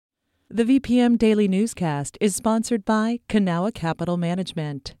The VPM Daily Newscast is sponsored by Kanawha Capital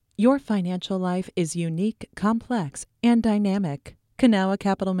Management. Your financial life is unique, complex, and dynamic. Kanawha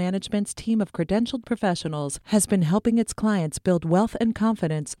Capital Management's team of credentialed professionals has been helping its clients build wealth and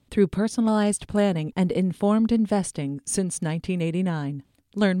confidence through personalized planning and informed investing since 1989.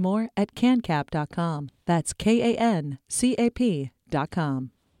 Learn more at cancap.com. That's KANCAP.com.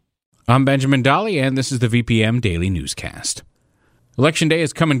 I'm Benjamin Dolly, and this is the VPM Daily Newscast. Election Day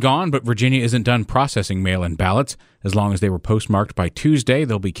has come and gone, but Virginia isn't done processing mail-in ballots. As long as they were postmarked by Tuesday,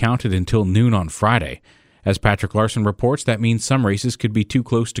 they'll be counted until noon on Friday. As Patrick Larson reports, that means some races could be too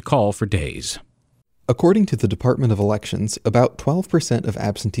close to call for days. According to the Department of Elections, about 12% of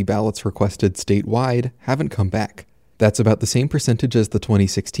absentee ballots requested statewide haven't come back. That's about the same percentage as the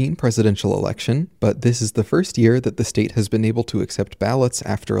 2016 presidential election, but this is the first year that the state has been able to accept ballots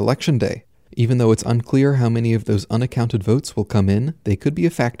after Election Day. Even though it's unclear how many of those unaccounted votes will come in, they could be a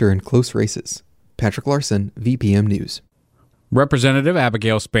factor in close races. Patrick Larson, VPM News. Representative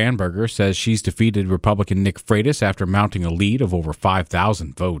Abigail Spanberger says she's defeated Republican Nick Freitas after mounting a lead of over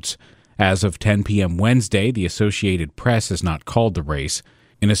 5,000 votes. As of 10 p.m. Wednesday, the Associated Press has not called the race.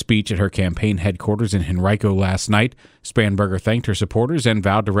 In a speech at her campaign headquarters in Henrico last night, Spanberger thanked her supporters and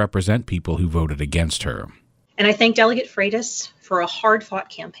vowed to represent people who voted against her. And I thank Delegate Freitas for a hard-fought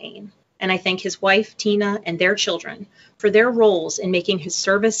campaign. And I thank his wife, Tina, and their children for their roles in making his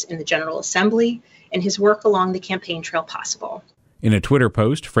service in the General Assembly and his work along the campaign trail possible. In a Twitter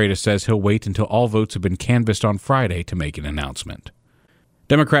post, Freitas says he'll wait until all votes have been canvassed on Friday to make an announcement.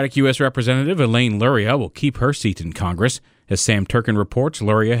 Democratic U.S. Representative Elaine Luria will keep her seat in Congress. As Sam Turkin reports,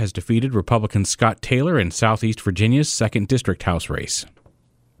 Luria has defeated Republican Scott Taylor in Southeast Virginia's 2nd District House race.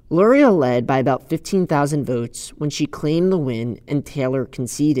 Luria led by about 15,000 votes when she claimed the win and Taylor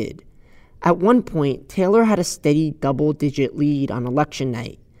conceded. At one point, Taylor had a steady double-digit lead on election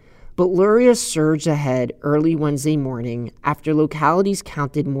night, but Luria surged ahead early Wednesday morning after localities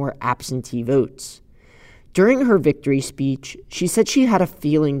counted more absentee votes. During her victory speech, she said she had a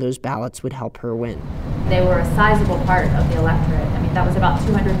feeling those ballots would help her win. They were a sizable part of the electorate. I mean, that was about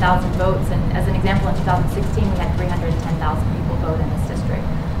 200,000 votes, and as an example, in 2016, we had 310,000 people vote in this district.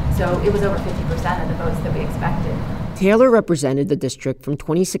 So it was over 50% of the votes that we expected. Taylor represented the district from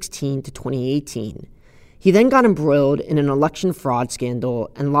 2016 to 2018. He then got embroiled in an election fraud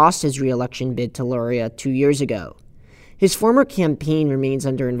scandal and lost his re-election bid to Luria 2 years ago. His former campaign remains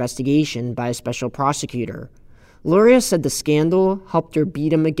under investigation by a special prosecutor. Luria said the scandal helped her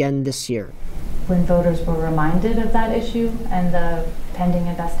beat him again this year. When voters were reminded of that issue and the pending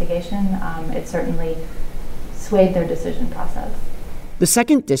investigation, it certainly swayed their decision process. The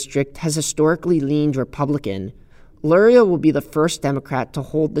 2nd District has historically leaned Republican. Luria will be the first Democrat to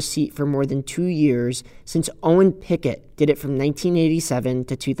hold the seat for more than 2 years since Owen Pickett did it from 1987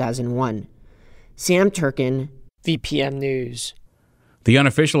 to 2001. Sam Turkin, VPM News. The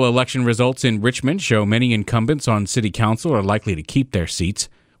unofficial election results in Richmond show many incumbents on city council are likely to keep their seats.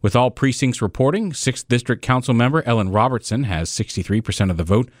 With all precincts reporting, 6th District Council member Ellen Robertson has 63% of the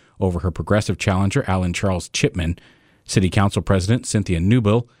vote over her progressive challenger Alan Charles Chipman. City Council President Cynthia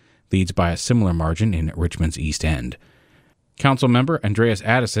Newbill leads by a similar margin in Richmond's East End. Council member Andreas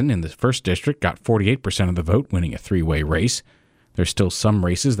Addison in the 1st District got 48% of the vote, winning a three-way race. There's still some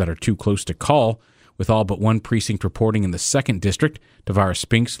races that are too close to call. With all but one precinct reporting in the 2nd District, Devara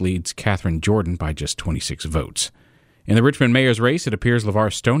Spinks leads Catherine Jordan by just 26 votes. In the Richmond mayor's race, it appears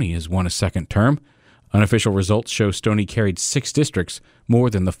LeVar Stoney has won a second term. Unofficial results show Stoney carried 6 districts, more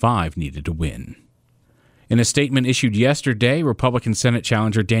than the 5 needed to win. In a statement issued yesterday, Republican Senate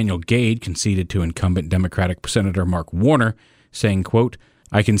challenger Daniel Gade conceded to incumbent Democratic Senator Mark Warner, saying, quote,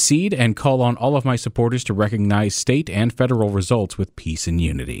 "I concede and call on all of my supporters to recognize state and federal results with peace and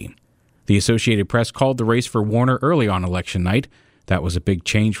unity." The Associated Press called the race for Warner early on election night. That was a big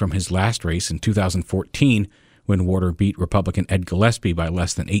change from his last race in 2014, when Warner beat Republican Ed Gillespie by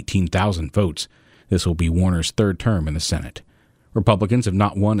less than 18,000 votes. This will be Warner's 3rd term in the Senate. Republicans have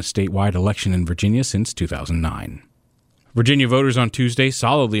not won a statewide election in Virginia since 2009. Virginia voters on Tuesday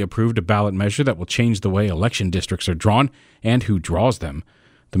solidly approved a ballot measure that will change the way election districts are drawn and who draws them.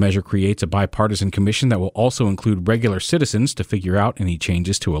 The measure creates a bipartisan commission that will also include regular citizens to figure out any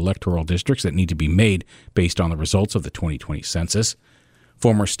changes to electoral districts that need to be made based on the results of the 2020 census.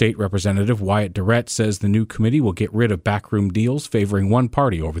 Former state representative Wyatt Durrett says the new committee will get rid of backroom deals favoring one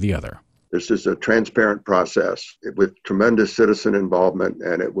party over the other. This is a transparent process with tremendous citizen involvement,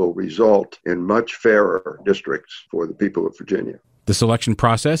 and it will result in much fairer districts for the people of Virginia. The selection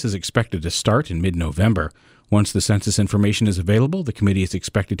process is expected to start in mid-November. Once the census information is available, the committee is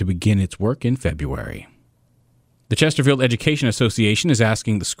expected to begin its work in February. The Chesterfield Education Association is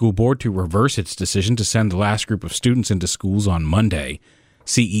asking the school board to reverse its decision to send the last group of students into schools on Monday.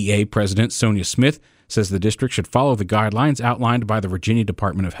 CEA President Sonia Smith says the district should follow the guidelines outlined by the Virginia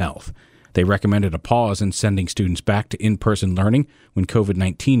Department of Health. They recommended a pause in sending students back to in-person learning when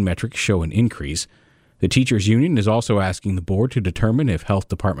COVID-19 metrics show an increase. The teachers' union is also asking the board to determine if health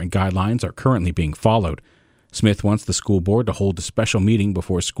department guidelines are currently being followed. Smith wants the school board to hold a special meeting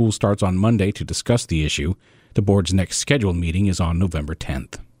before school starts on Monday to discuss the issue. The board's next scheduled meeting is on November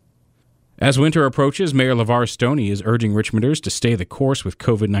 10th. As winter approaches, Mayor LeVar Stoney is urging Richmonders to stay the course with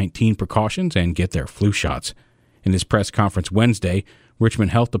COVID-19 precautions and get their flu shots. In his press conference Wednesday,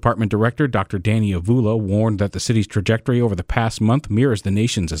 Richmond Health Department Director Dr. Danny Avula warned that the city's trajectory over the past month mirrors the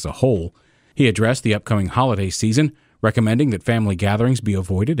nation's as a whole. He addressed the upcoming holiday season, recommending that family gatherings be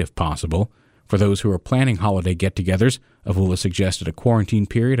avoided if possible. For those who are planning holiday get-togethers, Avula suggested a quarantine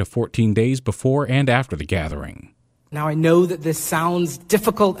period of 14 days before and after the gathering. Now, I know that this sounds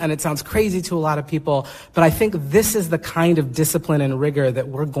difficult and it sounds crazy to a lot of people, but I think this is the kind of discipline and rigor that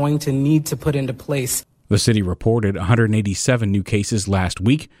we're going to need to put into place. The city reported 187 new cases last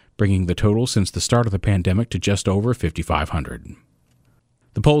week, bringing the total since the start of the pandemic to just over 5,500.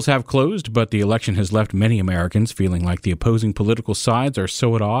 The polls have closed, but the election has left many Americans feeling like the opposing political sides are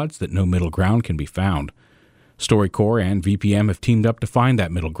so at odds that no middle ground can be found. StoryCorps and VPM have teamed up to find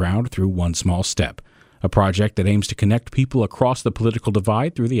that middle ground through One Small Step, a project that aims to connect people across the political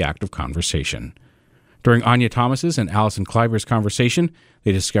divide through the act of conversation. During Anya Thomas's and Allison Kleiber's conversation,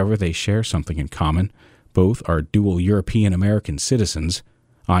 they discover they share something in common. Both are dual European-American citizens.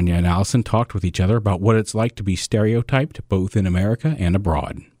 Anya and Allison talked with each other about what it's like to be stereotyped both in America and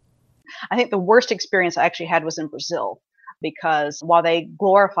abroad. I think the worst experience I actually had was in Brazil, because while they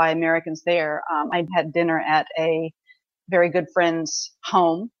glorify Americans there, I had dinner at a very good friend's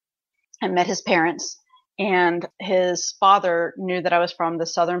home and met his parents. And his father knew that I was from the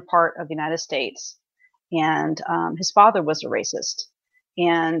southern part of the United States. And his father was a racist.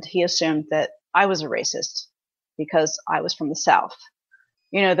 And he assumed that I was a racist because I was from the South.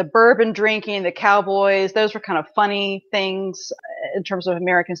 You know, the bourbon drinking, the cowboys, those were kind of funny things in terms of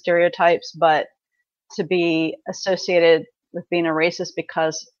American stereotypes. But to be associated with being a racist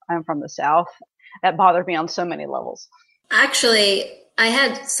because I'm from the South, that bothered me on so many levels. Actually, I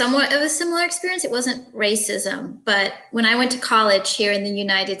had somewhat of a similar experience. It wasn't racism, but when I went to college here in the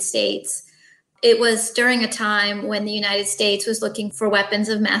United States, it was during a time when the United States was looking for weapons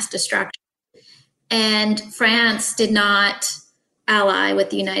of mass destruction. And France did not ally with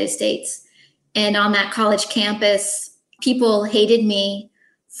the United States. And on that college campus, people hated me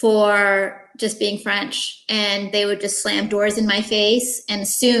for just being French. And they would just slam doors in my face and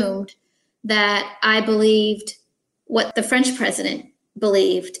assumed that I believed what the French president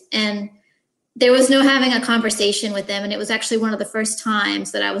believed. And there was no having a conversation with them. And it was actually one of the first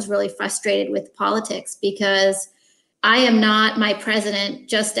times that I was really frustrated with politics, because I am not my president,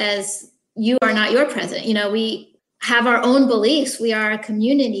 just as you are not your president. You know, we have our own beliefs. We are a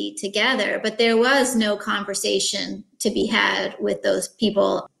community together, but there was no conversation to be had with those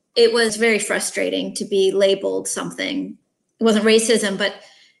people. It was very frustrating to be labeled something. It wasn't racism, but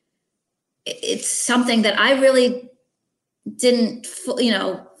it's something that I really didn't,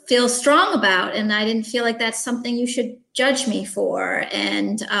 feel strong about. And I didn't feel like that's something you should judge me for.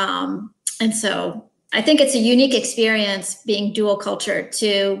 And so I think it's a unique experience being dual culture,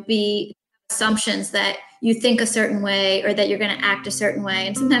 to be assumptions that you think a certain way or that you're going to act a certain way.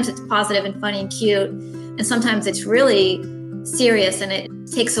 And sometimes it's positive and funny and cute. And sometimes it's really serious and it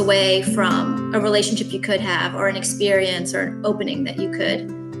takes away from a relationship you could have, or an experience or an opening that you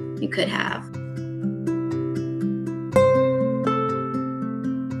could have.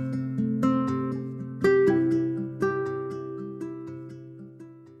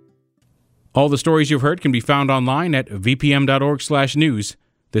 All the stories you've heard can be found online at vpm.org/news.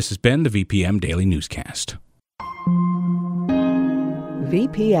 This has been the VPM Daily Newscast.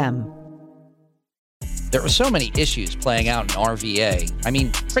 VPM. There are so many issues playing out in RVA. I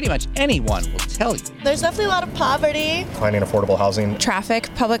mean, pretty much anyone will tell you. There's definitely a lot of poverty. Finding affordable housing.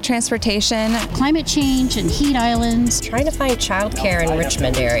 Traffic, public transportation. Climate change and heat islands. Trying to find childcare in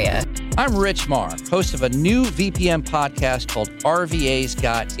Richmond area. I'm Rich Marr, host of a new VPM podcast called RVA's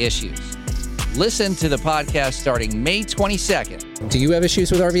Got Issues. Listen to the podcast starting May 22nd. Do you have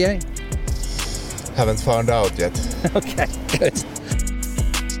issues with RVA? Haven't found out yet. Okay, good.